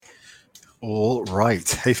All right.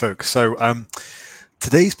 Hey, folks. So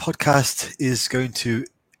today's podcast is going to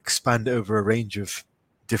expand over a range of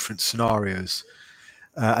different scenarios.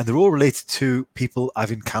 And they're all related to people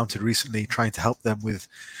I've encountered recently trying to help them with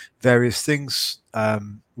various things,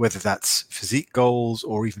 whether that's physique goals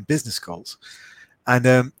or even business goals.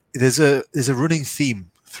 And there's a running theme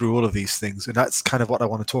through all of these things. And that's kind of what I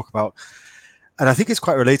want to talk about. And I think it's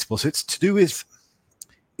quite relatable. So it's to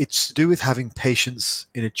do with having patience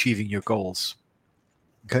in achieving your goals.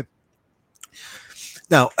 Okay.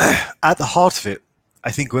 Now, at the heart of it, I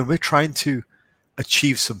think when we're trying to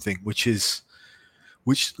achieve something, which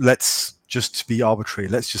let's just be arbitrary,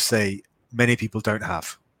 let's just say many people don't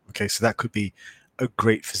have. Okay, so that could be a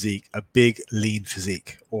great physique, a big lean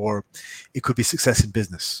physique, or it could be success in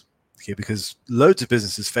business. Okay, because loads of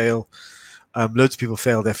businesses fail, loads of people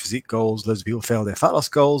fail their physique goals, loads of people fail their fat loss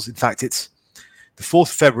goals. In fact, it's the 4th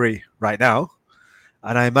of February right now,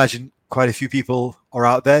 and I imagine quite a few people are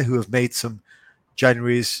out there who have made some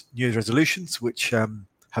January's New Year's resolutions, which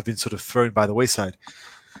have been sort of thrown by the wayside.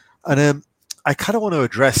 And I kind of want to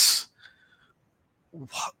address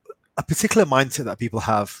a particular mindset that people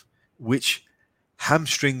have, which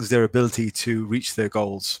hamstrings their ability to reach their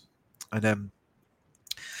goals. And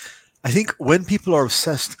I think when people are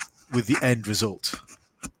obsessed with the end result,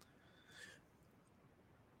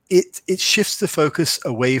 it shifts the focus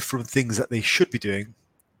away from things that they should be doing,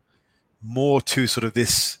 more to sort of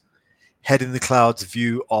this head in the clouds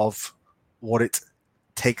view of what it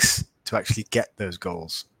takes to actually get those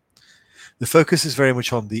goals. The focus is very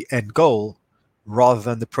much on the end goal rather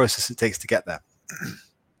than the process it takes to get there.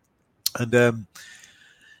 And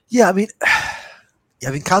yeah, I mean,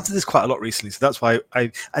 I've encountered this quite a lot recently, so that's why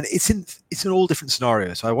and it's in all different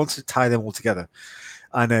scenarios. So I wanted to tie them all together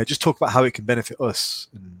and just talk about how it can benefit us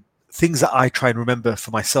and things that I try and remember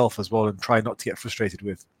for myself as well, and try not to get frustrated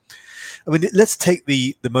with. I mean, let's take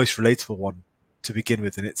the most relatable one to begin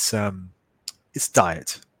with, and it's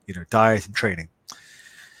diet. Diet and training.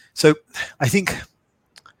 So I think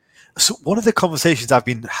one of the conversations I've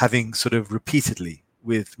been having sort of repeatedly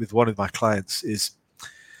with one of my clients is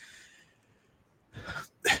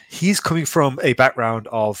he's coming from a background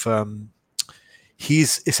of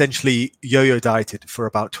he's essentially yo-yo dieted for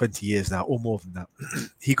about 20 years now, or more than that.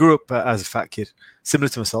 He grew up as a fat kid, similar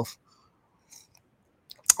to myself.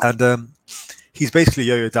 And he's basically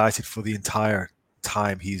yo-yo dieted for the entire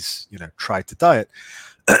time he's tried to diet.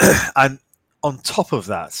 And on top of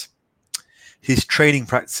that, his training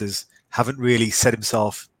practices haven't really set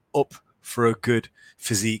himself up for a good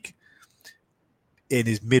physique in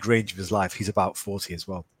his mid-range of his life. He's about 40 as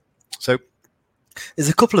well. So there's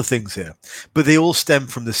a couple of things here, but they all stem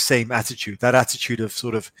from the same attitude, that attitude of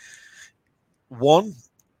sort of, 1,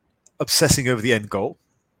 obsessing over the end goal,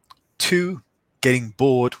 2, getting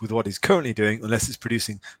bored with what he's currently doing unless it's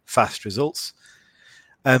producing fast results,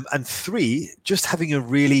 and 3, just having a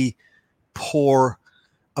really poor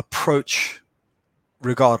approach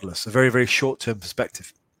regardless, a very, very short-term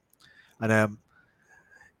perspective. And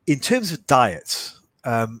in terms of diet,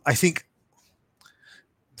 I think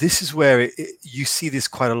this is where you see this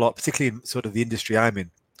quite a lot, particularly in sort of the industry I'm in.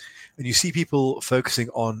 And you see people focusing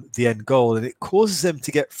on the end goal, and it causes them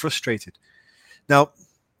to get frustrated. Now,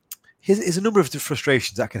 here's a number of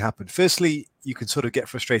frustrations that can happen. Firstly, you can sort of get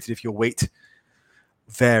frustrated if your weight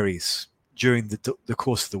varies during the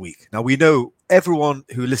course of the week. Now, we know everyone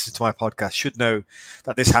who listens to my podcast should know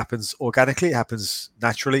that this happens organically. It happens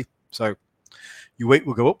naturally. So your weight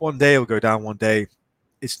will go up one day, it'll go down one day.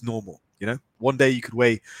 It's normal. One day you could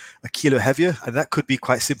weigh a kilo heavier, and that could be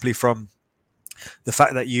quite simply from the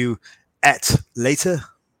fact that you ate later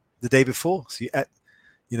the day before. So you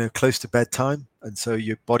ate, close to bedtime, and so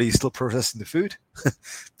your body is still processing the food.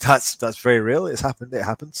 That's very real. It's happened. It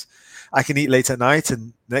happens. I can eat late at night,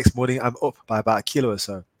 and the next morning I'm up by about a kilo or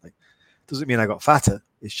so. Doesn't mean I got fatter.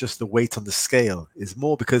 It's just the weight on the scale is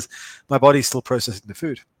more because my body's still processing the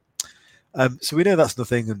food. So we know that's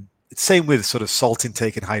nothing. And it's same with sort of salt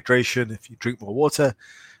intake and hydration. If you drink more water,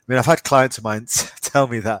 I mean, I've had clients of mine tell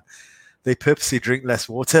me that they purposely drink less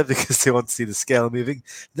water because they want to see the scale moving.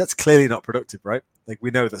 That's clearly not productive, right? We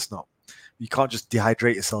know that's not. You can't just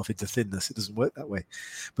dehydrate yourself into thinness. It doesn't work that way.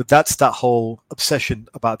 But that's that whole obsession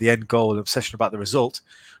about the end goal and obsession about the result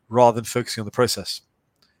rather than focusing on the process.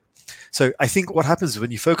 So I think what happens is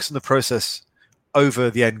when you focus on the process over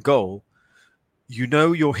the end goal,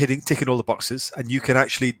 you're ticking all the boxes, and you can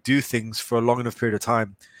actually do things for a long enough period of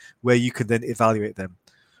time where you can then evaluate them.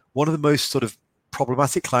 One of the most sort of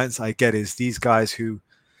problematic clients I get is these guys who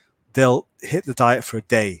they'll hit the diet for a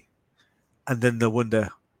day and then they'll wonder,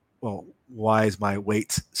 well, why is my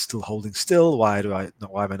weight still holding still? Why am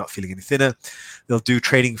I not feeling any thinner? They'll do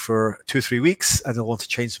training for 2 or 3 weeks and they'll want to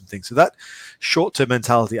change some things. So that short-term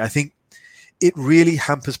mentality, I think it really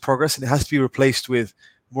hampers progress, and it has to be replaced with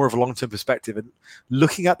more of a long-term perspective and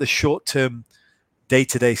looking at the short-term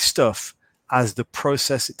day-to-day stuff as the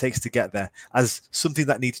process it takes to get there, as something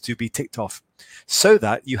that needs to be ticked off, so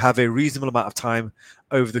that you have a reasonable amount of time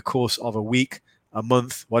over the course of a week, a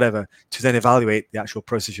month, whatever, to then evaluate the actual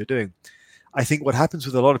process you're doing. I think what happens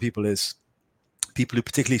with a lot of people is, people who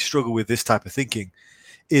particularly struggle with this type of thinking,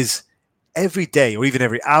 is every day or even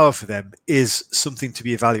every hour for them is something to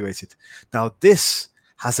be evaluated. Now, this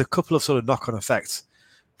has a couple of sort of knock-on effects.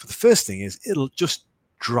 For the first thing is it'll just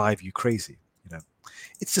drive you crazy.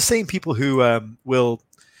 It's the same people who will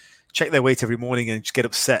check their weight every morning and just get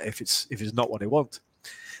upset if it's not what they want.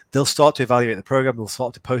 They'll start to evaluate the program. They'll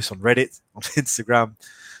start to post on Reddit, on Instagram,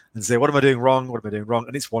 and say, "What am I doing wrong? What am I doing wrong?"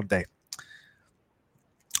 And it's one day.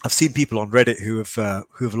 I've seen people on Reddit who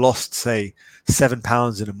have lost, say, 7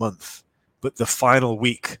 pounds in a month, but the final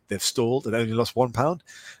week they've stalled and only lost 1 pound,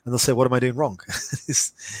 and they'll say, "What am I doing wrong?"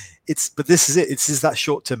 But this is it. It's just that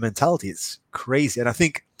short-term mentality. It's crazy, and I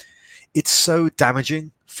think it's so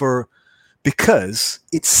damaging because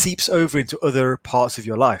it seeps over into other parts of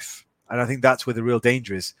your life. And I think that's where the real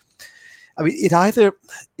danger is. I mean, it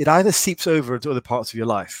either seeps over into other parts of your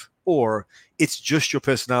life, or it's just your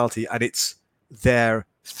personality and it's there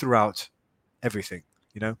throughout everything.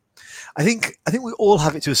 I think we all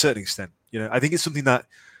have it to a certain extent. I think it's something that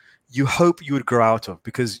you hope you would grow out of,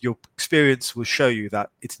 because your experience will show you that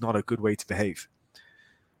it's not a good way to behave.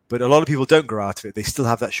 But a lot of people don't grow out of it. They still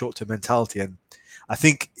have that short-term mentality. And I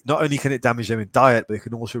think not only can it damage them in diet, but it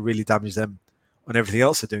can also really damage them on everything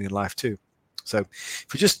else they're doing in life too. So if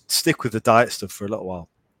we just stick with the diet stuff for a little while.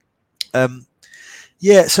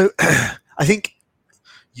 So I think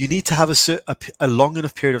you need to have a long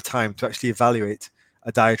enough period of time to actually evaluate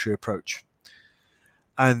a dietary approach.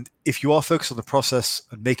 And if you are focused on the process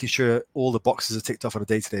and making sure all the boxes are ticked off on a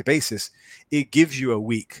day-to-day basis, it gives you a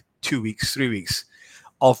week, 2 weeks, 3 weeks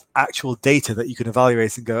of actual data that you can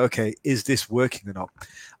evaluate and go, okay, is this working or not?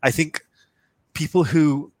 I think people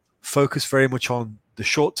who focus very much on the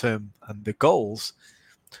short term and the goals,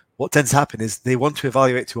 what tends to happen is they want to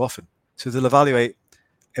evaluate too often. So they'll evaluate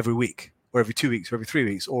every week or every 2 weeks or every 3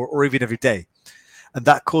 weeks or even every day. And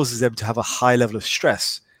that causes them to have a high level of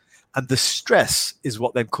stress. And the stress is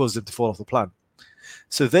what then causes them to fall off the plan.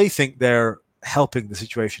 So they think they're helping the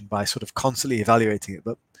situation by sort of constantly evaluating it.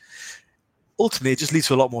 But ultimately, it just leads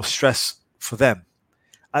to a lot more stress for them.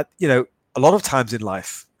 A lot of times in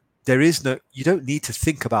life, you don't need to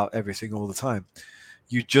think about everything all the time.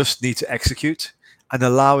 You just need to execute and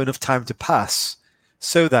allow enough time to pass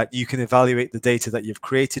so that you can evaluate the data that you've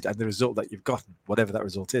created and the result that you've gotten, whatever that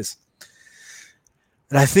result is.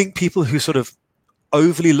 And I think people who sort of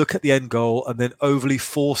overly look at the end goal and then overly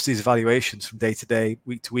force these evaluations from day to day,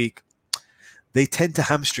 week to week, they tend to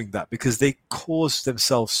hamstring that because they cause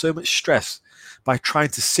themselves so much stress by trying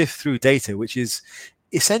to sift through data, which is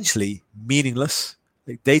essentially meaningless.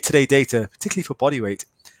 Like day-to-day data, particularly for body weight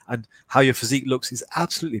and how your physique looks, is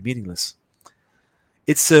absolutely meaningless.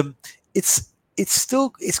 It's common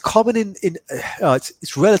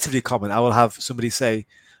it's relatively common. I will have somebody say,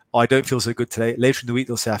 "Oh, I don't feel so good today." Later in the week,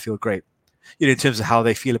 they'll say, "I feel great," in terms of how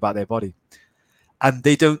they feel about their body. And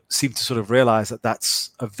they don't seem to sort of realize that that's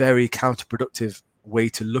a very counterproductive way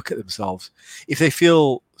to look at themselves. If they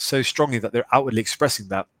feel so strongly that they're outwardly expressing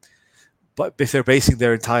that, but if they're basing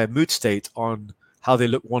their entire mood state on how they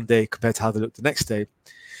look one day compared to how they look the next day,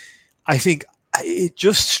 I think it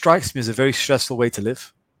just strikes me as a very stressful way to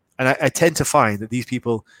live. And I tend to find that these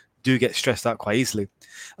people do get stressed out quite easily.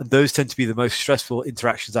 And those tend to be the most stressful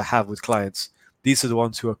interactions I have with clients. These are the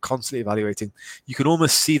ones who are constantly evaluating. You can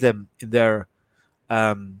almost see them in their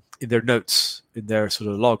notes, in their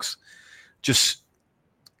sort of logs, just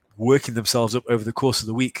working themselves up over the course of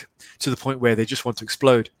the week to the point where they just want to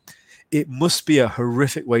explode. It must be a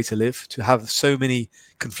horrific way to live, to have so many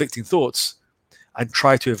conflicting thoughts and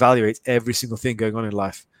try to evaluate every single thing going on in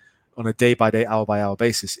life on a day-by-day, hour-by-hour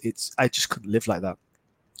basis. I just couldn't live like that.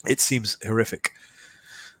 It seems horrific.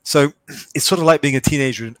 So it's sort of like being a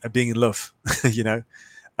teenager and being in love.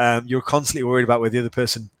 You're constantly worried about whether the other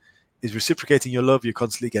person is reciprocating your love. You're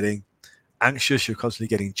constantly getting anxious. You're constantly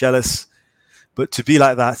getting jealous. But to be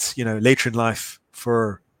like that, later in life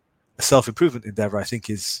for a self-improvement endeavor, I think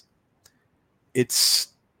it's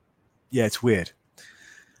weird.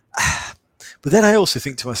 But then I also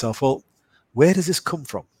think to myself, well, where does this come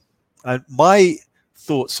from? And my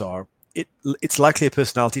thoughts are, it's likely a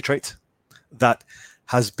personality trait that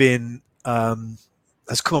has been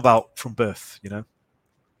has come about from birth,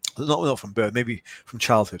 not from birth, maybe from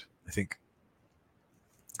childhood, I think.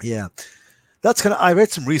 Yeah, that's kind of. I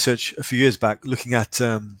read some research a few years back looking at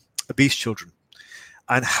obese children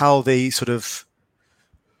and how they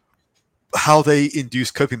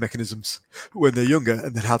induce coping mechanisms when they're younger,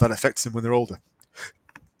 and then how that affects them when they're older.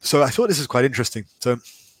 So I thought this is quite interesting. So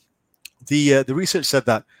the research said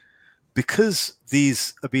that because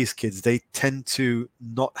these obese kids, they tend to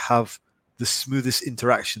not have the smoothest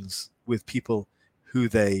interactions with people who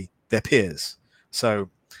their peers. So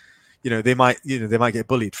they might get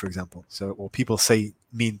bullied, for example. So, or people say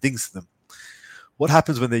mean things to them. What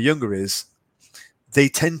happens when they're younger is they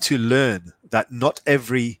tend to learn that not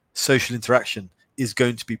every social interaction is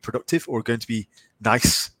going to be productive or going to be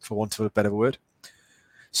nice, for want of a better word.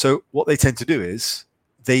 So what they tend to do is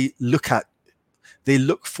they look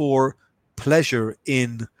for pleasure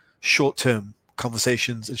in short-term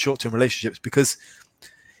conversations and short-term relationships, because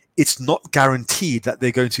it's not guaranteed that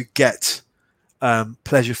they're going to get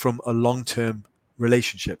pleasure from a long-term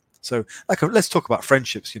relationship. So let's talk about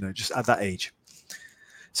friendships, just at that age.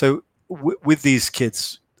 So with these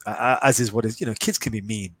kids, as is what is, kids can be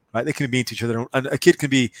mean, right? They can be mean to each other, and a kid can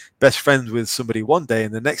be best friends with somebody one day,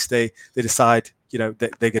 and the next day they decide,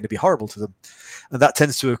 that they're going to be horrible to them. And that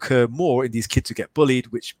tends to occur more in these kids who get bullied,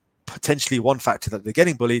 which potentially one factor that they're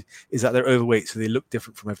getting bullied is that they're overweight, so they look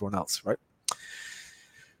different from everyone else, right?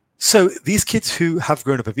 So these kids who have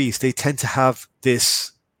grown up obese, they tend to have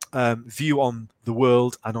this view on the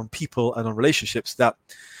world and on people and on relationships that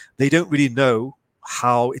they don't really know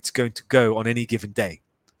how it's going to go on any given day.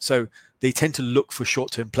 So they tend to look for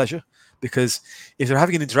short-term pleasure, because if they're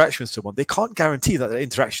having an interaction with someone, they can't guarantee that that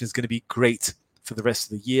interaction is going to be great for the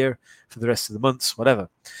rest of the year, for the rest of the months, whatever.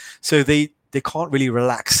 So they can't really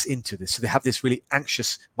relax into this. So they have this really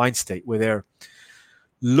anxious mind state where they're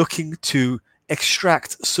looking to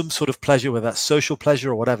extract some sort of pleasure, whether that's social pleasure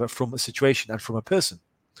or whatever, from a situation and from a person,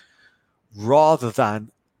 rather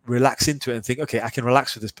than relax into it and think, okay, I can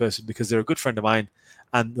relax with this person because they're a good friend of mine,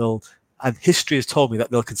 and history has told me that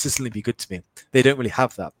they'll consistently be good to me. They don't really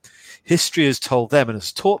have that. History has told them and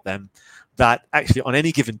has taught them that actually on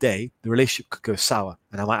any given day, the relationship could go sour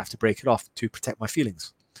and I might have to break it off to protect my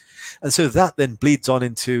feelings. And so that then bleeds on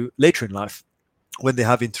into later in life when they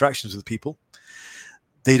have interactions with people.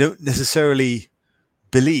 They don't necessarily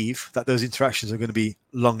believe that those interactions are going to be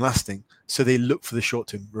long lasting. So they look for the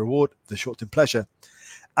short-term reward, the short-term pleasure.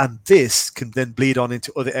 And this can then bleed on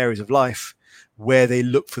into other areas of life where they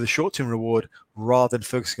look for the short-term reward rather than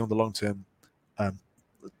focusing on the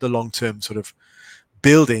long-term sort of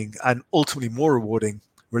building and ultimately more rewarding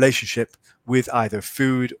relationship with either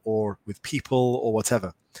food or with people or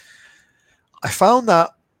whatever. I found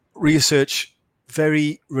that research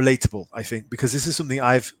very relatable, I think, because this is something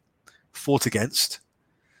I've fought against.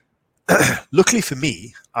 Luckily for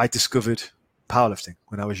me, I discovered powerlifting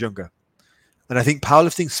when I was younger. And I think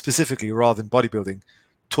powerlifting specifically, rather than bodybuilding,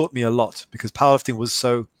 taught me a lot, because powerlifting was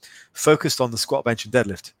so focused on the squat, bench, and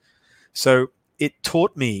deadlift. So it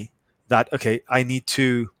taught me that, okay, I need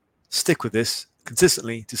to stick with this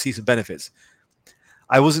consistently to see some benefits.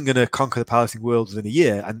 I wasn't going to conquer the powerlifting world within a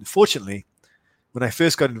year. And fortunately, when I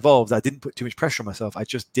first got involved, I didn't put too much pressure on myself. I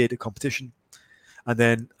just did a competition. And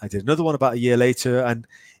then I did another one about a year later. And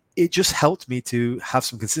it just helped me to have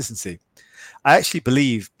some consistency. I actually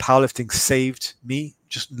believe powerlifting saved me,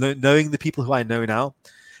 just knowing the people who I know now,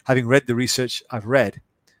 having read the research I've read.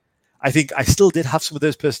 I think I still did have some of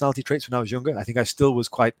those personality traits when I was younger. I think I still was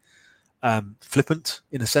quite flippant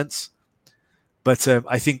in a sense. But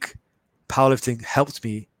I think powerlifting helped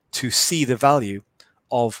me to see the value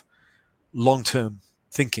of long-term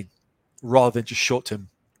thinking rather than just short-term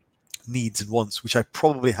needs and wants, which I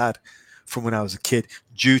probably had from when I was a kid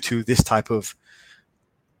due to this type of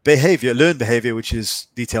learned behavior, which is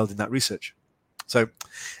detailed in that research. So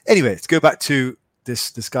anyway, let's go back to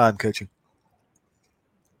this guy I'm coaching.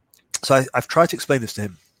 So I've tried to explain this to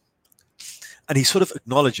him, and he sort of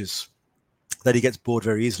acknowledges that he gets bored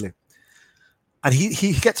very easily. And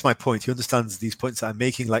he gets my point. He understands these points that I'm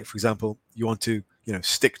making. Like, for example, you want to,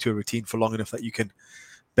 stick to a routine for long enough that you can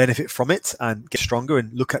benefit from it and get stronger,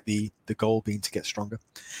 and look at the goal being to get stronger.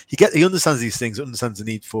 He understands these things, understands the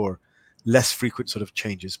need for less frequent sort of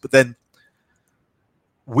changes. But then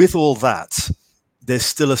with all that, there's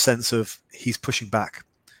still a sense of he's pushing back,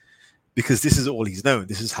 because this is all he's known.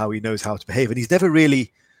 This is how he knows how to behave. And he's never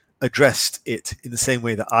really addressed it in the same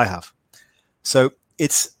way that I have. So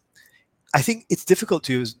I think it's difficult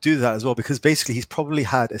to do that as well, because basically he's probably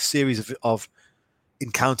had a series of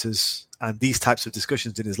encounters and these types of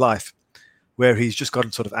discussions in his life where he's just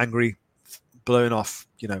gotten sort of angry, blown off,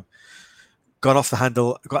 gone off the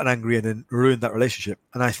handle, gotten angry, and then ruined that relationship.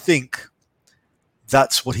 And I think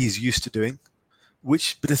that's what he's used to doing.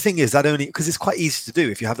 But the thing is, that only because it's quite easy to do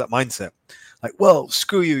if you have that mindset. Like, well,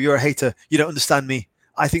 screw you, you're a hater, you don't understand me,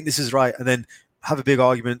 I think this is right, and then have a big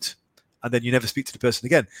argument, and then you never speak to the person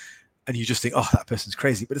again, and you just think, oh, that person's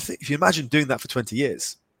crazy. But if you imagine doing that for 20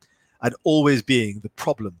 years and always being the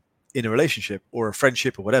problem in a relationship or a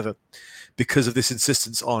friendship or whatever, because of this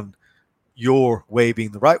insistence on your way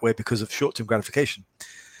being the right way because of short-term gratification,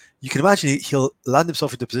 you can imagine he'll land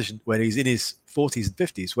himself into a position where he's in his 40s and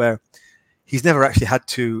 50s where he's never actually had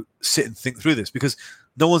to sit and think through this, because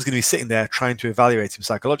no one's going to be sitting there trying to evaluate him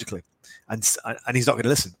psychologically, and he's not going to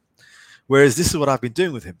listen. Whereas this is what I've been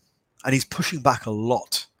doing with him, and he's pushing back a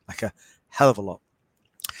lot, like a hell of a lot,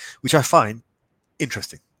 which I find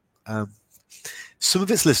interesting. Some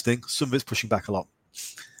of it's listening, some of it's pushing back a lot.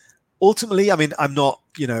 Ultimately, I mean, I'm not,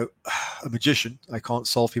 a magician. I can't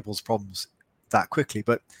solve people's problems that quickly,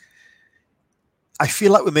 but I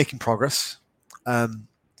feel like we're making progress. I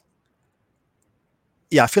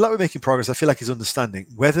feel like we're making progress. I feel like he's understanding.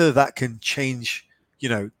 Whether that can change,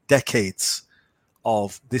 decades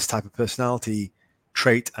of this type of personality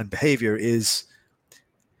trait and behavior it's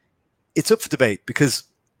up for debate, because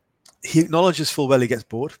he acknowledges full well he gets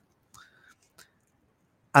bored.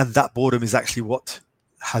 And that boredom is actually what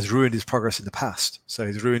has ruined his progress in the past. So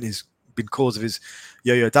he's been cause of his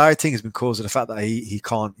yo-yo dieting, has been cause of the fact that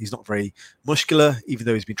he's not very muscular, even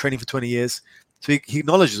though he's been training for 20 years. So he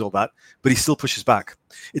acknowledges all that, but he still pushes back.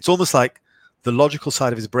 It's almost like the logical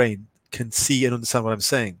side of his brain can see and understand what I'm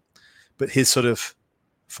saying, but his sort of,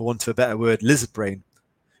 for want of a better word, lizard brain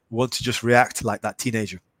wants to just react like that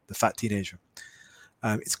teenager, the fat teenager.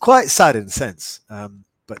 It's quite sad in a sense,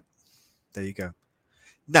 but there you go.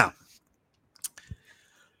 Now,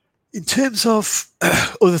 in terms of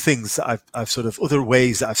other things that I've sort of, other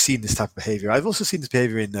ways that I've seen this type of behavior, I've also seen this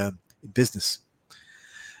behavior in business.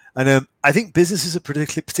 And I think business is a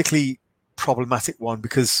particularly problematic one,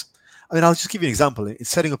 because, I mean, I'll just give you an example. It's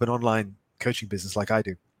setting up an online coaching business like I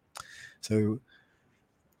do. So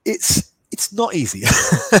it's not easy.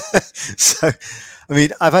 So, I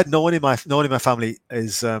mean, I've had no one in my family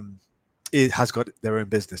has got their own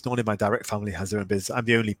business. No one in my direct family has their own business. I'm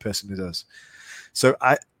the only person who does. So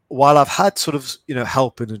while I've had sort of,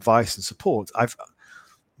 help and advice and support,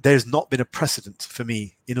 there's not been a precedent for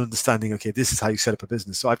me in understanding, okay, this is how you set up a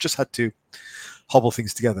business. So I've just had to hobble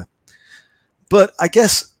things together. But I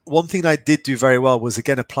guess one thing I did do very well was,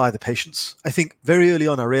 again, apply the patience. I think very early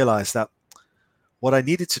on, I realized that what I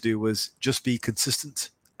needed to do was just be consistent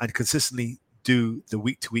and consistently do the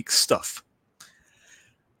week-to-week stuff.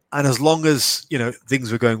 And as long as,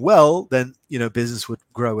 things were going well, then, business would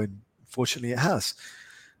grow, and fortunately it has.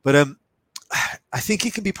 But I think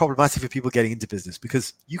it can be problematic for people getting into business,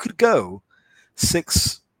 because you could go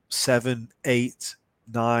 6, 7, 8,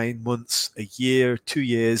 9 months, a year, 2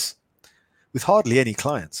 years with hardly any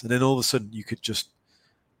clients, and then all of a sudden you could just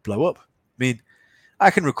blow up. I mean,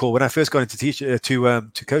 I can recall when I first got into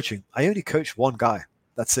to coaching, I only coached one guy.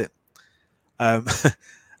 That's it. I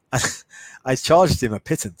charged him a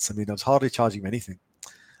pittance. I mean, I was hardly charging him anything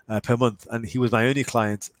per month, and he was my only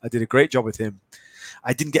client. I did a great job with him.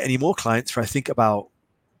 I didn't get any more clients for, I think, about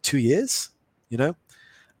 2 years.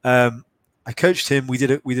 I coached him. We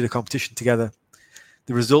did a competition together.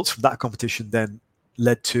 The results from that competition then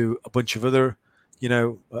led to a bunch of other,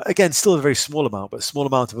 again, still a very small amount, but a small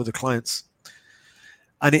amount of other clients.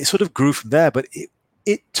 And it sort of grew from there. But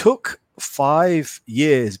it took 5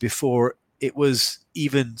 years before it was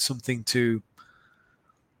even something to,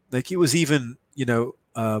 like, it was even,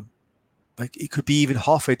 like, it could be even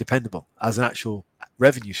halfway dependable as an actual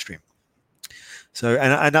revenue stream. So,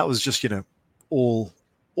 and that was just, all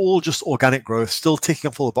just organic growth, still ticking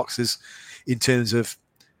off all the boxes in terms of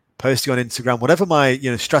posting on Instagram, whatever my,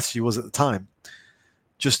 strategy was at the time,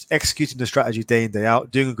 just executing the strategy day in, day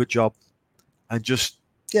out, doing a good job, and just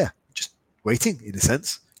waiting, in a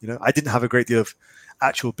sense. I didn't have a great deal of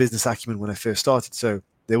actual business acumen when I first started, so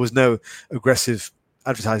there was no aggressive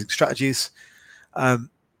advertising strategies.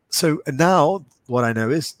 So now what I know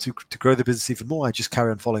is to grow the business even more, I just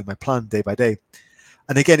carry on following my plan day by day.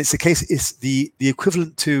 And again, it's the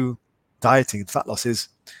equivalent to dieting and fat loss is,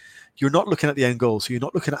 you're not looking at the end goal. So you're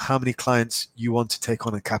not looking at how many clients you want to take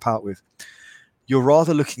on and cap out with. You're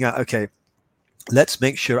rather looking at, okay, let's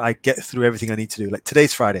make sure I get through everything I need to do. Like,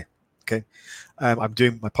 today's Friday. Okay. I'm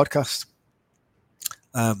doing my podcast.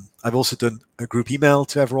 I've also done a group email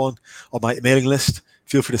to everyone on my mailing list.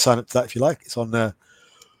 Feel free to sign up to that if you like. It's on there.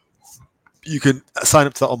 You can sign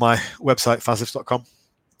up to that on my website, fazlifts.com,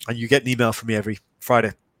 and you get an email from me every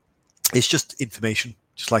Friday. It's just information,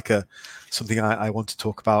 just like something I want to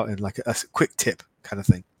talk about and like a quick tip kind of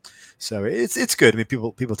thing. So it's good. I mean,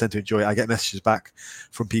 people tend to enjoy it. I get messages back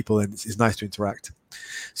from people, and it's nice to interact.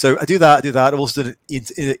 So I do that. I've also done an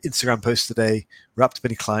Instagram post today, wrapped up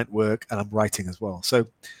any client work, and I'm writing as well. So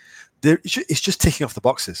it's just ticking off the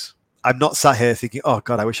boxes. I'm not sat here thinking, oh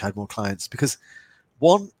God, I wish I had more clients, because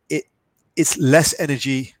one, it's less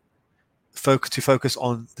energy to focus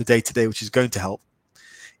on the day-to-day, which is going to help.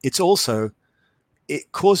 It's also,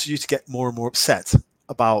 it causes you to get more and more upset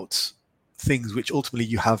about things which ultimately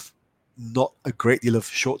you have not a great deal of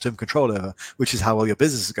short-term control over, which is how well your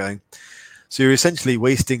business is going. So you're essentially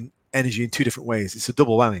wasting energy in two different ways. It's a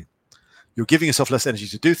double whammy. You're giving yourself less energy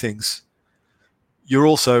to do things. You're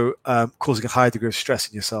also causing a higher degree of stress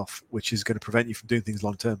in yourself, which is going to prevent you from doing things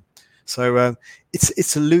long-term. So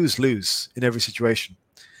it's a lose-lose in every situation.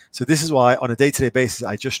 So this is why on a day-to-day basis,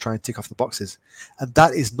 I just try and tick off the boxes. And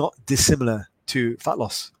that is not dissimilar to fat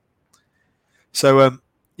loss. So,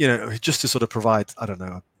 just to sort of provide, I don't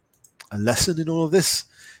know, a lesson in all of this,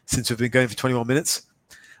 since we've been going for 21 minutes,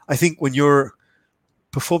 I think when you're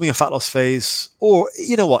performing a fat loss phase, or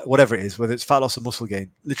whatever it is, whether it's fat loss or muscle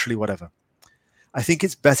gain, literally whatever, I think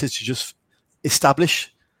it's better to just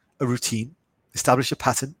establish a routine, establish a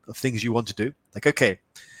pattern of things you want to do. Like, okay,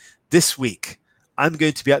 this week, I'm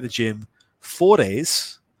going to be at the gym 4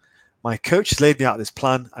 days. My coach has laid me out this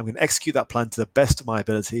plan. I'm going to execute that plan to the best of my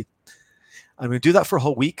ability. I'm going to do that for a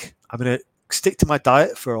whole week. I'm going to stick to my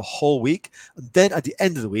diet for a whole week. And then at the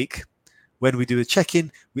end of the week, when we do a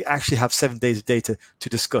check-in, we actually have 7 days of data to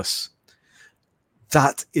discuss.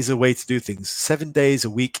 That is a way to do things. 7 days a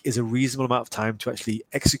week is a reasonable amount of time to actually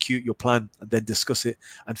execute your plan and then discuss it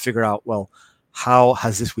and figure out, well, how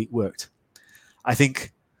has this week worked? I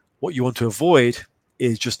think what you want to avoid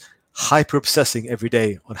is just hyper obsessing every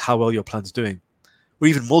day on how well your plan's doing, or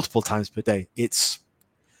even multiple times per day. It's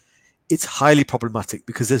highly problematic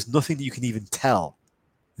because there's nothing that you can even tell.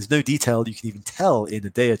 There's no detail you can even tell in a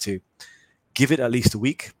day or two. Give it at least a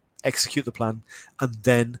week, execute the plan, and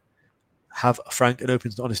then have a frank and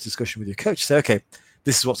open and honest discussion with your coach. Say, okay,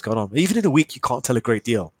 this is what's going on. Even in a week, you can't tell a great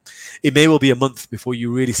deal. It may well be a month before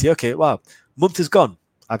you really see, okay, wow, month is gone.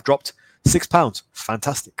 I've dropped 6 pounds.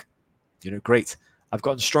 Fantastic. Great. I've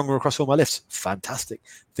gotten stronger across all my lifts. Fantastic.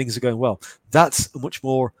 Things are going well. That's a much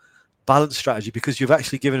more balanced strategy because you've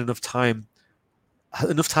actually given enough time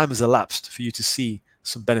has elapsed for you to see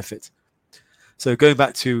some benefit. So going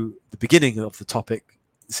back to the beginning of the topic,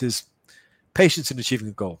 this is patience in achieving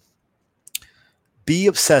a goal. Be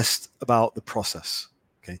obsessed about the process.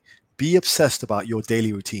 Okay. Be obsessed about your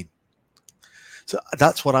daily routine. So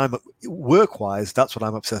that's what work-wise, that's what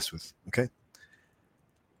I'm obsessed with. Okay.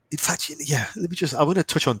 In fact, I want to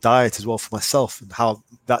touch on diet as well for myself and how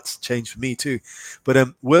that's changed for me too. But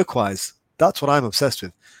work-wise, that's what I'm obsessed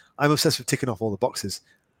with. I'm obsessed with ticking off all the boxes.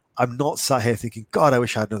 I'm not sat here thinking, God, I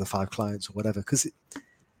wish I had another 5 clients or whatever, because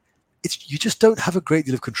you just don't have a great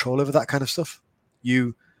deal of control over that kind of stuff.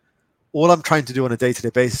 All I'm trying to do on a day-to-day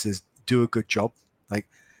basis is do a good job. Like,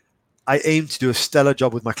 I aim to do a stellar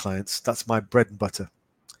job with my clients. That's my bread and butter.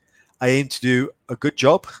 I aim to do a good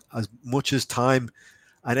job as much as time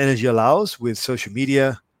and energy allows with social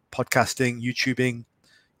media, podcasting, YouTubing,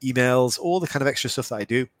 emails, all the kind of extra stuff that I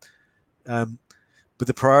do. But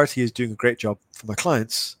the priority is doing a great job for my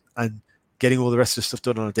clients and getting all the rest of the stuff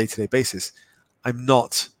done on a day-to-day basis. I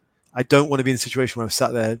don't want to be in a situation where I'm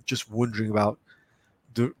sat there just wondering about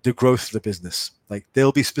the growth of the business. Like,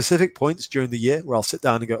 there'll be specific points during the year where I'll sit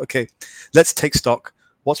down and go, okay, let's take stock.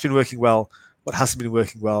 What's been working well? What hasn't been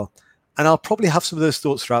working well? And I'll probably have some of those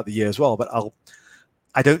thoughts throughout the year as well, but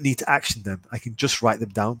I don't need to action them. I can just write them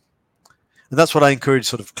down. And that's what I encourage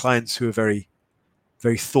sort of clients who are very,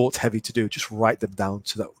 very thought heavy to do. Just write them down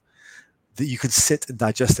so that you can sit and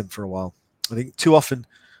digest them for a while. I think too often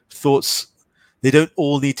thoughts, they don't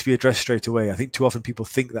all need to be addressed straight away. I think too often people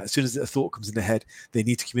think that as soon as a thought comes in their head, they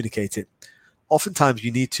need to communicate it. Oftentimes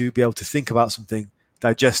you need to be able to think about something,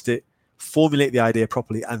 digest it, formulate the idea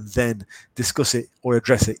properly, and then discuss it or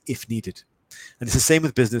address it if needed. And it's the same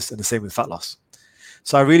with business and the same with fat loss.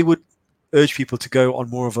 So I really would urge people to go on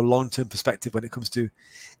more of a long-term perspective when it comes to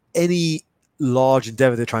any large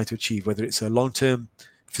endeavor they're trying to achieve, whether it's a long-term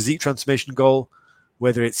physique transformation goal,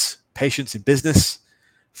 whether it's patience in business.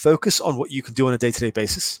 Focus on what you can do on a day-to-day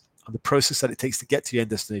basis, on the process that it takes to get to your end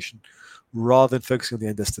destination, rather than focusing on the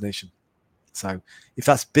end destination. So if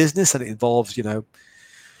that's business and it involves,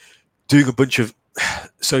 doing a bunch of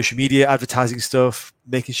social media advertising stuff,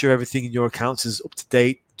 making sure everything in your accounts is up to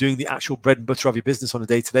date, doing the actual bread and butter of your business on a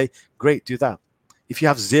day-to-day, great, do that. If you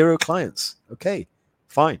have 0 clients, okay,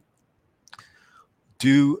 fine.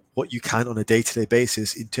 do what you can on a day-to-day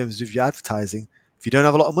basis in terms of your advertising. If you don't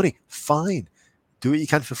have a lot of money, fine. Do what you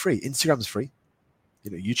can for free. Instagram's free.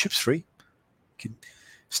 YouTube's free. You can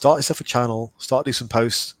start yourself a channel, start do some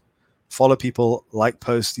posts, follow people, like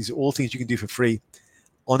posts. These are all things you can do for free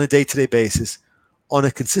on a day-to-day basis, on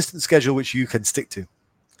a consistent schedule which you can stick to.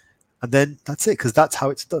 And then that's it, because that's how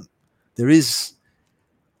it's done. There is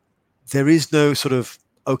no sort of,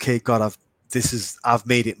 okay, God, I've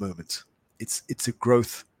made it moment. It's a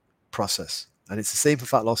growth process. And it's the same for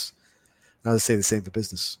fat loss. And as I say, the same for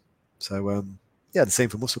business. So the same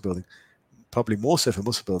for muscle building. Probably more so for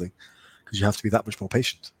muscle building, because you have to be that much more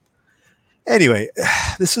patient. Anyway,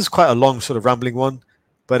 this is quite a long sort of rambling one,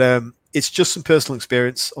 but it's just some personal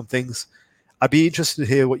experience on things. I'd be interested to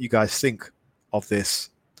hear what you guys think of this.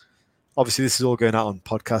 Obviously, this is all going out on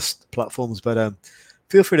podcast platforms, but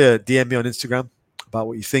feel free to DM me on Instagram about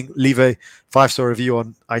what you think. Leave a 5-star review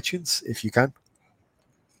on iTunes if you can.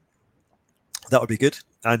 That would be good.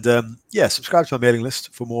 And subscribe to my mailing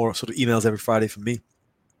list for more sort of emails every Friday from me.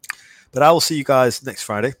 But I will see you guys next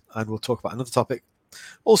Friday, and we'll talk about another topic.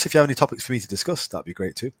 Also, if you have any topics for me to discuss, that'd be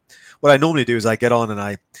great too. What I normally do is I get on and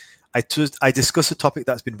I discuss a topic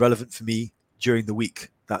that's been relevant for me during the week.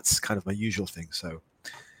 That's kind of my usual thing. So,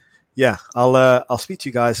 yeah, I'll speak to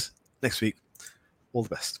you guys next week. All the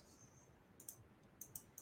best.